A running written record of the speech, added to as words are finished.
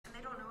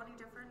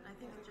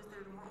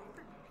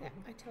Yeah,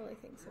 I totally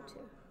think so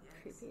too.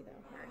 Creepy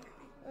though.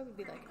 I would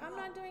be like, I'm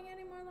not doing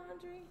any more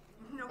laundry.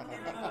 No kidding.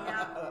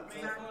 Yeah,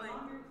 exactly.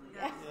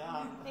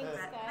 Yeah. Thanks,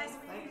 guys. Nice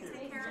to meet you.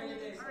 Take care.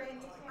 All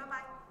right.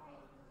 Bye-bye.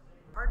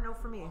 Hard no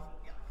for me.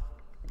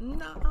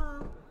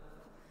 Nuh-uh.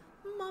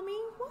 Mommy,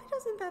 why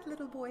doesn't that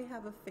little boy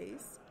have a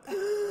face?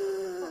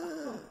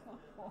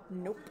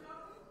 Nope.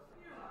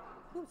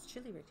 Oh, it's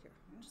chilly right here.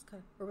 Just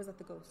kind of, or was that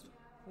the ghost?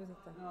 Was it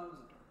the? No, it was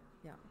a door.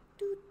 Yeah.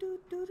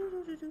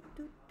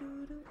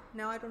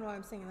 Now I don't know why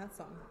I'm singing that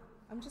song.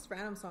 I'm just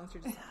random songs.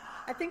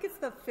 I think it's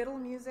the fiddle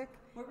music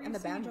and the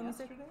banjo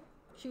music.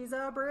 She's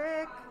a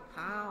brick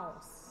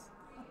house.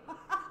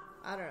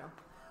 I don't know.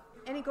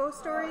 Any ghost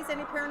stories?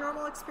 Any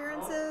paranormal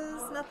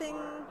experiences? Nothing?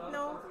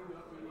 No?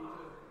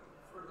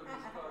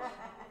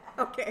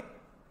 Okay.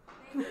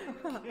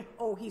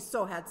 Oh, he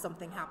so had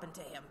something happen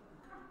to him.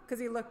 Because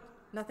he looked,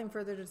 nothing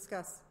further to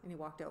discuss, and he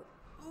walked out.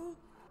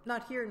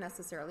 Not here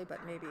necessarily,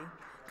 but maybe.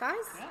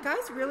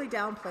 Guys really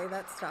downplay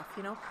that stuff,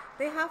 you know.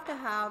 They have to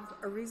have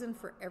a reason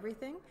for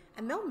everything,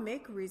 and they'll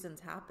make reasons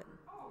happen.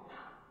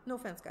 No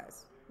offense,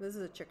 guys. This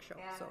is a chick show,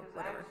 so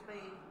whatever.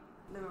 Actually,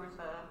 there was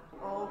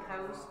an old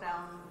house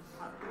down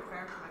not too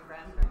far from my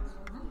grandparents.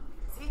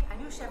 See, I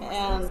knew she had more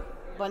And stories.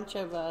 a bunch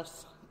of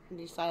us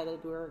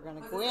decided we were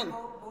going to go in.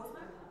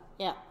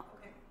 Yeah.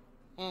 Okay.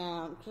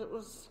 And 'cause it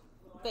was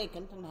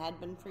vacant and had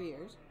been for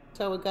years.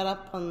 So we got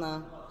up on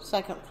the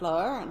second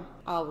floor, and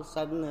all of a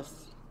sudden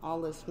all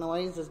this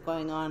noise is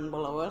going on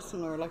below us,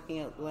 and we're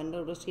looking out the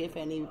window to see if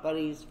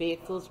anybody's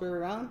vehicles were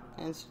around,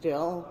 and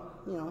still,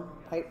 you know,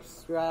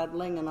 pipes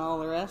rattling and all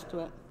the rest of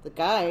it. The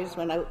guys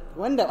went out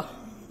the window.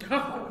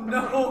 Oh,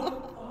 no.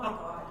 Oh, my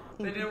God.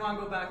 They didn't want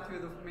to go back through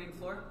the main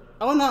floor?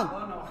 Oh, no.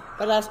 Oh, no.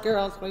 But us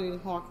girls, we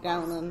walked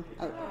down and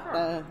out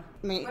the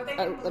But they out didn't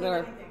the believe door.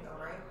 anything,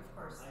 though, right? Of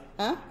course.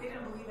 Huh? They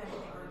didn't believe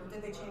anything, or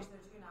did they change their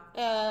tune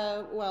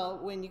after? Well,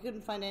 when you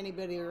couldn't find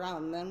anybody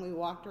around, then we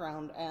walked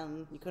around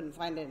and you couldn't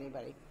find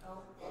anybody.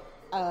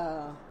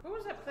 What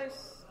was that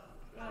place,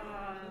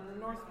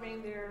 North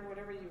Main there,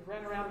 whatever, you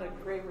ran around the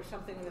grave or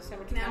something in the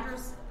cemetery?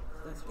 Andrews?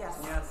 Yes.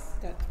 Yes.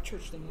 That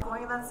church thing.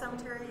 Going in that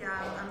cemetery,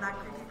 I'm that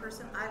creepy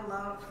person. I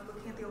love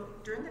looking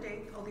at during the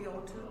day, all the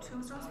old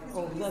tombstones.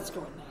 Oh, let's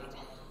go at night.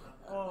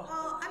 Oh.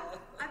 Well,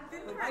 I've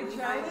been there. I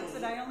tried it,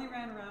 but I only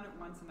ran around it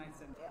once and I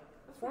said,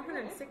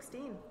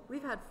 416.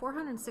 We've had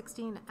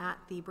 416 at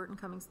the Burton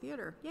Cummings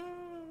Theatre. Yay!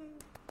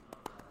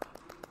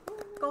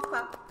 Golf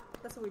clap.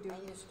 That's what we do.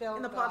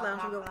 In the pod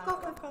lounge, we go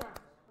golf clap.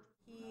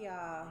 He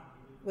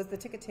was the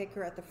ticket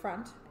taker at the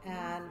front,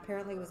 and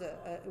apparently it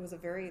was a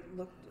very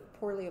looked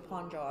poorly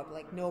upon job.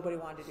 Like nobody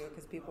wanted to do it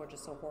because people were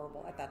just so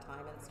horrible at that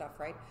time and stuff,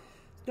 right?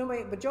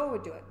 Nobody, but Joe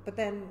would do it. But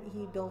then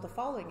he built a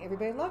following.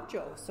 Everybody loved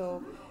Joe,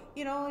 so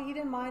you know he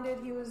didn't mind it.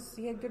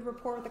 He had good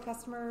rapport with the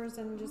customers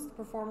and just the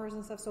performers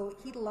and stuff. So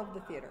he loved the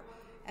theater.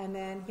 And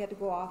then he had to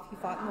go off. He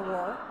fought in the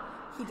war.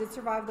 He did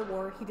survive the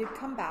war. He did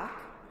come back.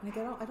 And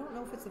I don't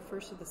know if it's the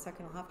first or the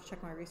second. I'll have to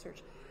check my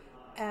research.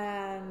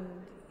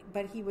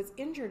 But he was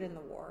injured in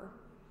the war,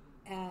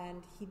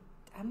 and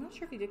I'm not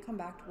sure if he did come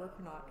back to work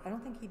or not. I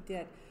don't think he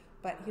did.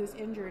 But he was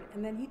injured,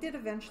 and then he did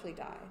eventually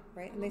die,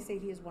 right? And they say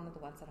he is one of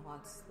the ones that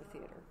haunts the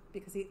theater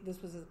because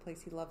this was a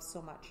place he loved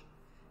so much.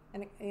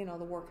 And, you know,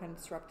 the war kind of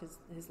disrupted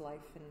his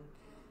life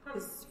and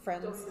his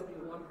friends.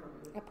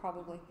 Yeah,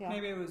 probably, yeah.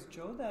 maybe it was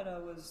Joe that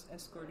was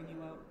escorting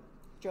you out.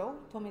 Joe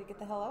told me to get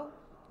the hell out.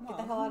 Get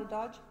the hell out of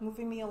Dodge.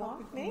 Moving me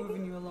along, maybe?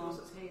 Moving you along.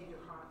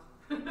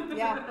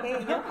 Yeah,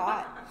 hey, you're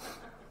hot.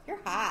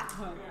 You're hot.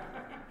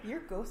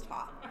 You're ghost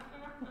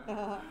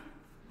hot.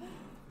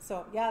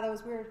 So, yeah, that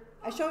was weird.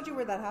 I showed you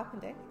where that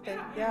happened, eh?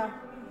 Yeah.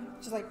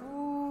 Just like,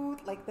 ooh,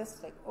 like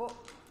this, like, oh.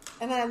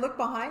 And then I looked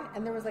behind,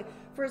 and there was like,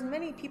 for as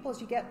many people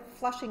as you get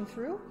flushing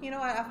through, you know,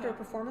 after a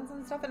performance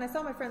and stuff. And I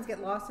saw my friends get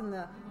lost in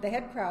the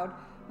head crowd.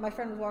 My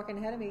friend was walking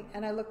ahead of me,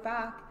 and I looked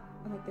back.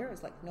 I'm like, there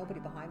was like nobody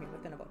behind me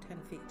within about 10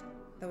 feet.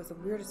 That was the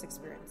weirdest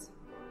experience.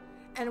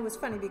 And it was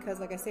funny because,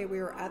 like I say, we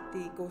were at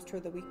the ghost tour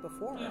the week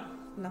before. Yeah.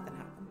 Nothing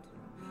happened.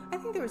 I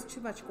think there was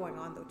too much going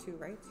on, though, too,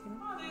 right? You know?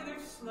 Oh, they're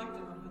selective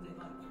on who they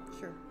like.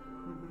 Sure.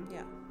 Mm-hmm.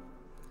 Yeah.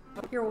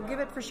 Here, we'll give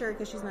it for Sherry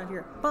because she's not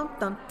here. Bum,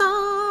 dum,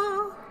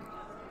 dum.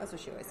 That's what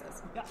she always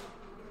says. Yeah.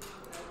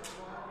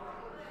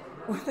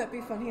 Wouldn't that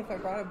be funny if I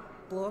brought a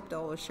blow-up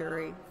doll with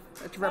Sherry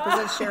to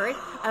represent Sherry,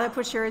 and I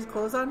put Sherry's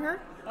clothes on her?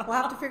 We'll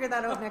have to figure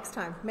that out next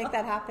time. Make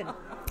that happen.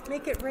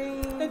 Make it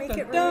rain. Make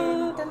it rain.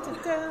 Dun, dun,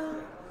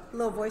 dun. A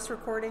little voice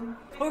recording.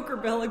 Poker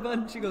belly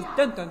button. She goes,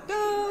 dun, dun,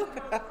 dun.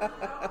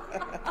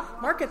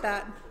 Market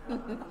that.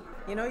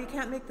 You know, you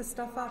can't make this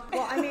stuff up.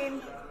 Well, I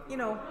mean, you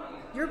know,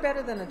 you're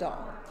better than a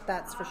doll.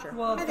 That's for sure.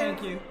 Well,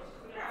 thank you.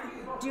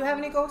 Do you have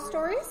any ghost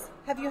stories?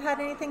 Have you had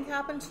anything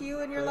happen to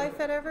you in your life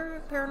that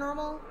ever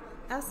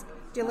paranormal-esque?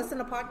 Do you listen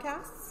to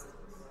podcasts?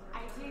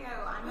 I do.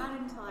 I'm not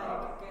into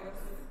like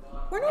ghosts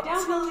We're not I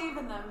don't believe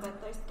in them, but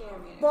they scare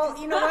me. Well,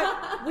 you know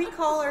what? We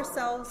call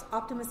ourselves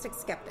optimistic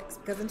skeptics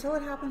because until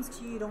it happens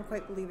to you, you don't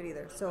quite believe it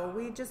either. So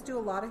we just do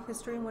a lot of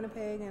history in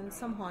Winnipeg and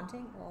some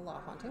haunting, well, a lot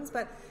of hauntings,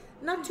 but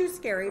not too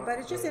scary. But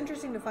it's just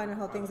interesting to find out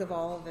how things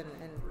evolve and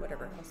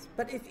whatever else.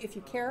 But if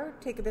you care,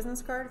 take a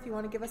business card. If you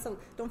want to give us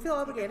don't feel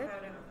obligated.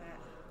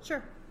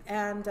 Sure.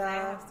 And I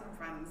have some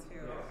friends who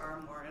are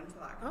more into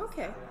that.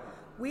 Okay.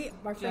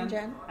 Our friend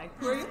Jenn. Hi.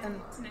 Who are you?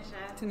 And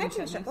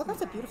Tanisha. Well,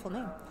 that's a beautiful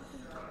name.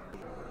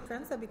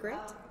 Friends, that'd be great.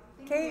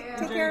 Okay,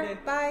 take care.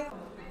 Bye.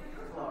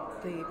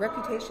 The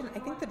reputation, I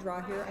think the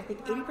draw here, I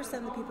think 80%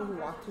 of the people who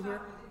walk through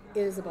here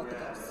is about the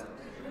ghosts.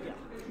 Yeah.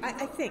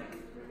 I think.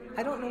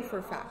 I don't know for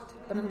a fact,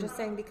 but I'm just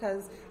saying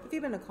because if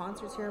you've been to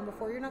concerts here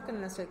before, you're not going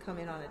to necessarily come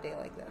in on a day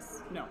like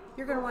this. No.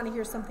 You're going to want to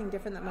hear something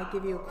different that might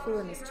give you a clue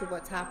as to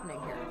what's happening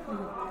here.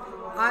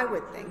 I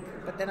would think,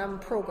 but then I'm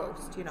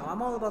pro-ghost.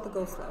 I'm all about the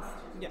ghost love.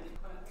 Yeah.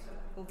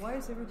 Well, why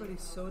is everybody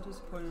so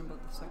disappointed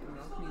about the second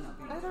balcony not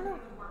being? I don't know.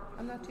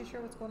 I'm not too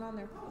sure what's going on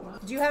there.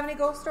 Do you have any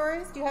ghost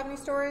stories? Do you have any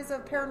stories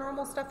of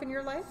paranormal stuff in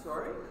your life?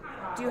 Sorry?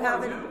 Do you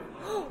have any?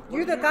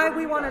 You're the guy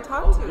we want to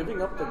talk to.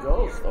 Giving up the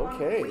ghost.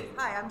 Okay.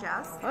 Hi, I'm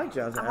Jazz. Hi,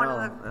 Jazz. I'm Al.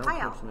 one of the. Hi,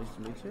 Al. Nice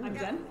to meet you. I'm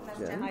Jen. That's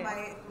Jen.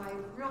 My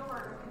real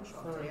partner can show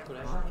up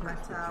today.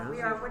 But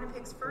we are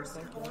Winnipeg's first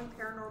and only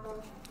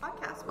paranormal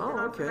podcast. We've been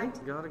on for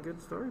 19 Got a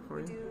good story for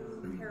We you.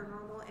 do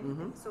paranormal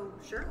anything. So,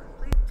 sure,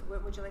 please.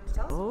 What would you like to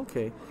tell us? Oh,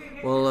 okay.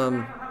 Well,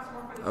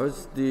 I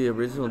was the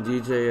original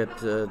DJ at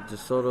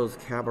DeSoto's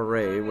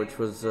Cabaret, which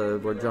was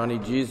where Johnny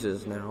G's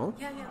is now,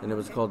 and it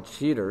was called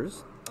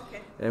Cheaters.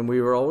 Okay. And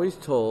we were always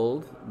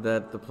told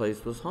that the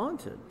place was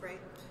haunted. Right.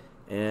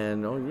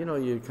 And,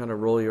 you kind of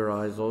roll your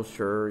eyes, oh,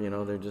 sure,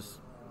 they're just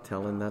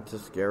telling that to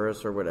scare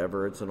us or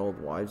whatever. It's an old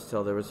wives'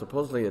 tale. There was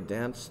supposedly a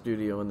dance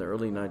studio in the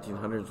early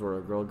 1900s where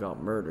a girl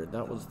got murdered.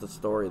 That was the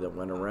story that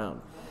went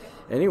around.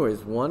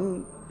 Anyways,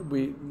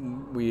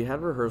 we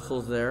had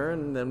rehearsals there,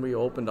 and then we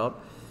opened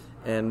up.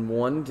 And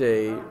one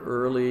day,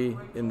 early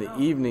in the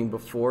evening,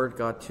 before it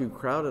got too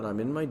crowded, I'm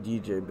in my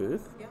DJ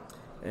booth,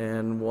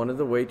 and one of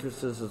the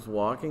waitresses is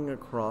walking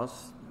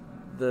across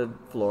the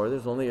floor.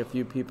 There's only a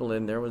few people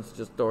in there. It's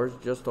just doors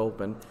just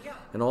open,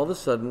 and all of a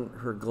sudden,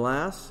 her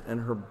glass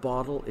and her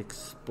bottle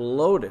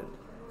exploded,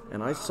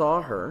 and I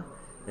saw her,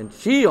 and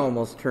she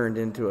almost turned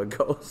into a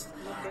ghost.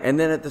 And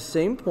then at the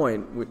same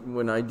point,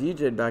 when I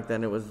DJ'd back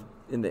then, it was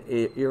in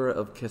the era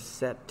of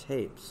cassette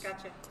tapes.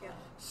 Gotcha. Yeah.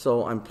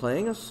 So I'm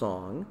playing a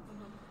song.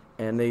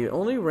 And they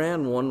only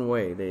ran one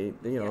way.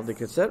 The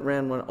cassette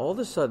ran one. All of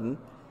a sudden,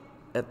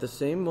 at the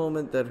same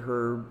moment that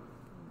her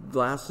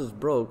glasses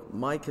broke,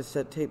 my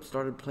cassette tape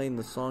started playing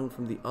the song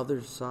from the other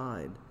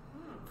side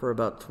for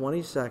about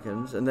 20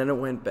 seconds, and then it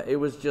went back. It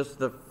was just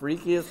the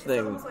freakiest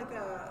thing. It's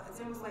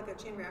almost like a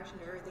chain reaction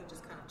to everything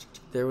just kind of.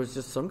 There was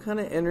just some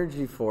kind of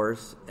energy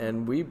force,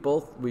 and we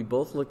both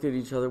looked at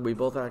each other. We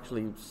both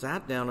actually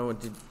sat down and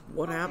went,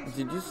 "What happened?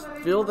 Did you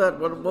feel that?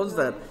 What was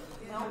that?"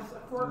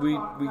 We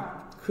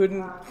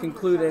couldn't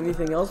conclude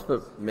anything else,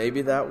 but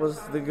maybe that was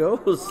the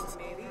ghost.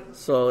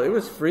 So it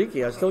was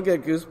freaky. I still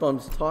get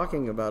goosebumps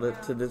talking about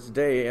it to this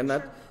day, and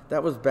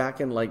that was back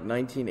in like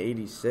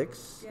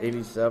 1986,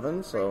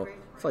 87, so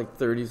it's like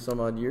 30 some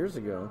odd years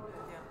ago.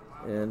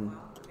 And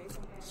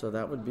so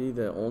that would be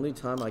the only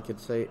time I could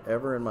say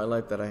ever in my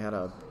life that I had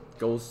a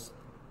ghost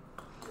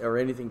or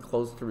anything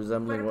close to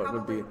resembling what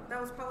would be. That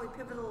was probably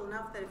pivotal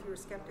enough that if you were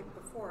skeptic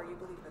before, you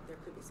believed that there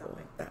could be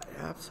something.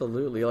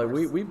 Absolutely. Like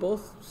we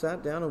both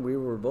sat down and we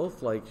were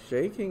both like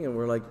shaking, and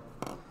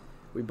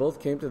we both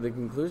came to the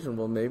conclusion,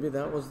 well, maybe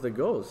that was the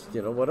ghost.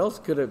 What else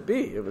could it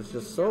be? It was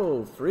just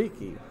so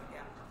freaky.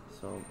 Yeah.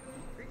 So.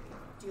 Freaky.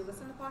 Do you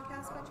listen to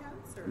podcasts by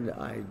chance?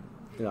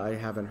 Or? I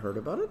haven't heard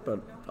about it, but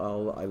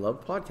I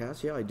love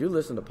podcasts. Yeah, I do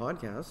listen to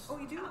podcasts. Oh,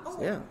 you do?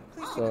 Oh, yeah.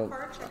 Please take a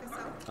card, check us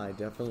out. I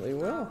definitely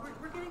will.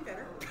 We're getting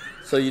better.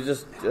 So you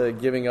just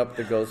Giving Up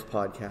the Ghost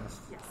podcast?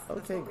 Yes.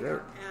 Okay, great.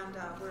 And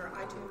we're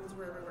iTunes,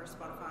 we're everywhere,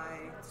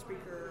 Spotify,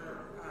 Spreaker,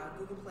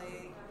 Google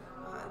Play.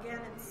 Again,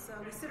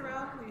 we sit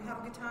around, we have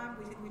a good time,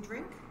 we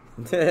drink,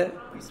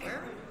 we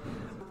swear.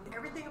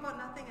 Everything about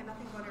nothing and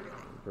nothing about everything.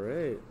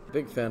 Great.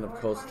 Big fan of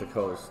Coast to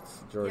Coast,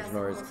 George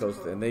Norrie's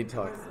Coast, and they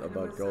talk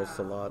about ghosts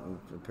a lot,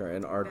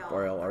 and Art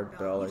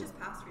Bell. He just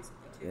passed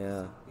recently too.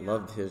 Yeah,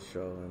 loved his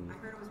show. And I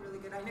heard it was really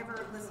good. I never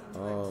listened to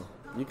it. Oh,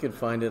 you can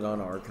find it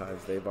on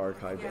archives. They've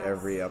archived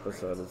every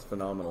episode. It's a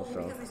phenomenal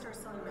show. Because they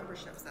started selling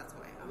memberships, that's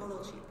why. I'm a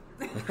little cheap.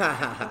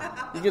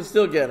 You can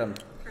still get them.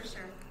 For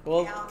sure.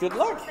 Well, good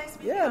luck. Nice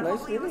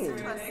Nice meeting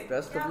you.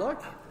 Best of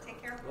luck.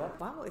 Take care.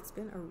 Wow, it's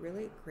been a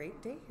really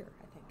great day here,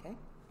 I think,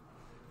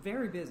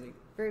 Very busy.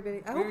 Very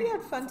busy. I hope you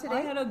had fun today.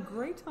 I had a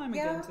great time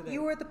again today.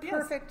 You were the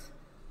perfect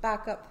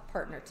backup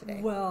partner today.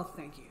 Well,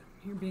 thank you.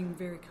 You're being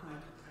very kind.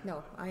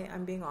 No,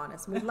 I'm being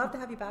honest. We'd love to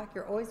have you back.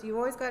 You've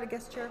always got a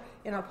guest chair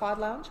in our pod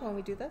lounge when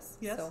we do this.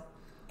 Yes. So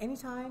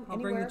anytime, I'll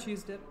anywhere. bring the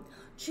cheese dip.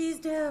 Cheese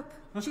dip.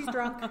 She's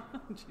drunk.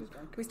 She's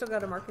drunk. We still got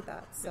to market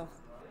that. So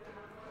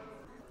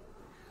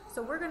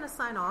So we're going to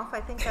sign off.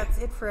 I think that's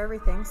it for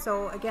everything.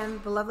 So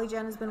again, the lovely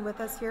Jenn has been with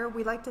us here.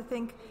 We'd like to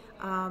thank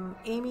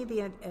Amy,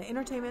 the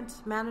entertainment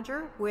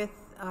manager with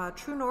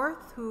True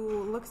North,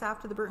 who looks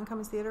after the Burton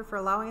Cummings Theatre, for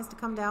allowing us to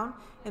come down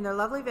in their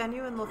lovely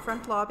venue in the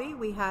front lobby.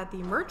 We had the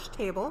merch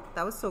table.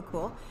 That was so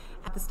cool.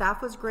 The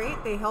staff was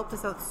great. They helped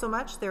us out so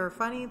much. They were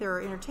funny. They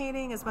were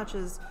entertaining as much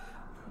as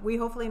we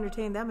hopefully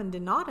entertained them and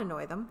did not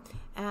annoy them,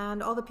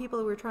 and all the people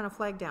that we were trying to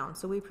flag down.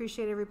 So we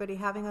appreciate everybody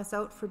having us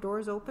out for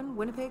Doors Open,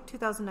 Winnipeg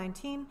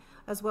 2019,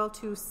 as well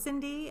to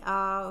Cindy,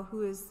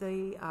 who is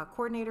the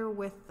coordinator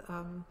with,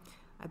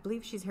 I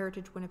believe she's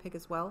Heritage Winnipeg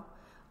as well.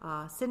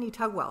 Cindy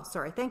Tugwell,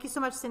 sorry. Thank you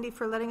so much, Cindy,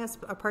 for letting us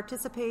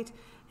participate,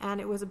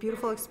 and it was a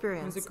beautiful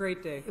experience. It was a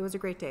great day. It was a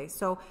great day.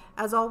 So,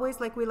 as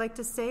always, like we like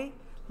to say,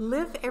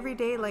 live every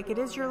day like it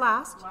is your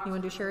last. You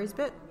want to do Sherry's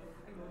bit?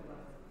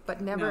 But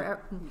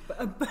never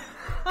No.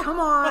 Come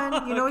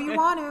on, you know you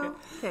want to.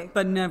 Okay.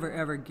 But never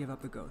ever give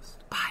up the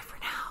ghost. Bye.